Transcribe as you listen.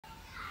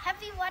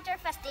Happy Water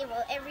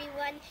Festival,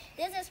 everyone.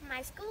 This is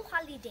my school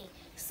holiday,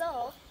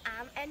 so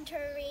I'm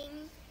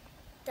entering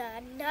the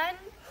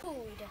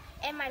nunhood,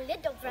 and my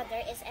little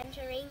brother is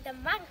entering the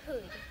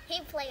monkhood.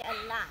 He plays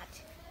a lot.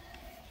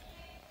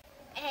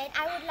 And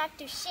I would like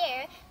to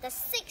share the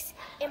 6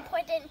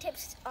 important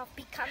tips of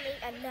becoming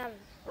a nun.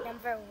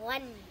 Number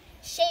 1,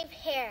 shave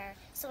hair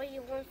so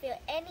you won't feel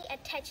any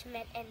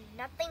attachment and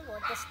nothing will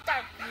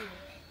disturb you.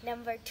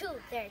 Number 2,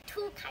 there are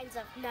 2 kinds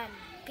of nun,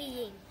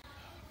 being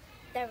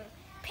the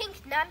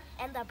pink nun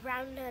and the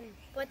brown nun.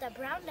 For the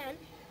brown nun,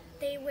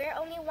 they wear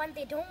only one,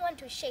 they don't want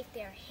to shave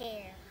their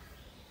hair.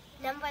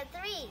 Number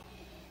 3,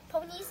 ဘု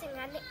န်းကြီးစင်က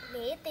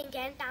နေသင်္က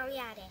န်းတောင်း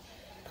ရတယ်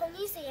။ဘုန်း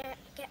ကြီး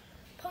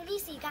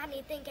စီကနေ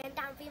သင်္ကန်း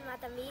တောင်းပြီးမှ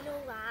သမီး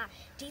တို့က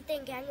ဒီသ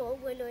င်္ကန်းကို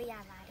ဝတ်လို့ရ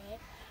ပါတယ်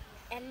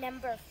။ And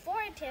number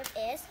 4 tip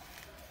is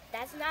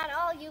that's not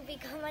all, you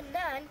become a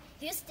nun,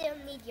 you still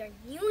need your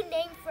new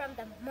name from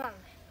the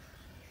monk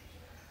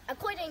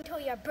according to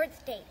your birth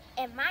date.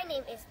 And my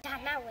name is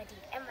Dhanawadi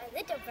and my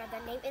little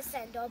brother's name is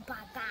Sando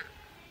Baba.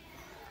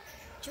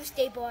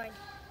 Tuesday born,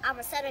 I'm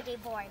a Saturday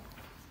born.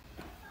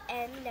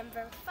 And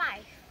number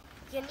 5,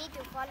 you need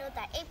to follow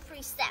the 8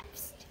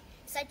 precepts,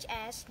 such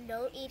as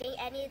no eating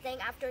anything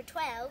after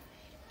 12,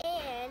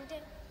 and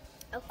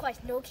of course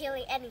no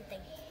killing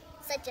anything,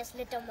 such as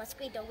little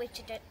mosquito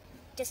which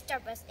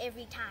disturb us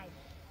every time.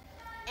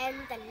 And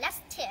the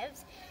last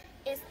tips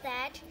is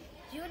that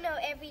you know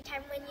every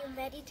time when you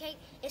meditate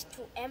is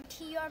to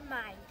empty your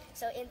mind.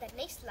 So in the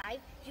next life,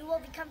 you will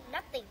become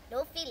nothing,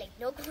 no feeling,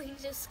 no going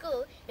to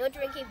school, no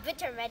drinking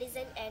bitter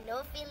medicine, and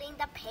no feeling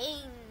the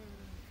pain.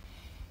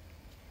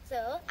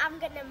 So I'm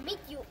gonna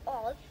meet you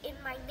all in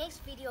my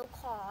next video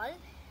called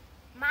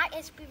My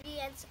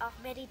Experience of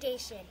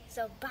Meditation.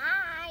 So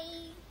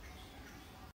bye!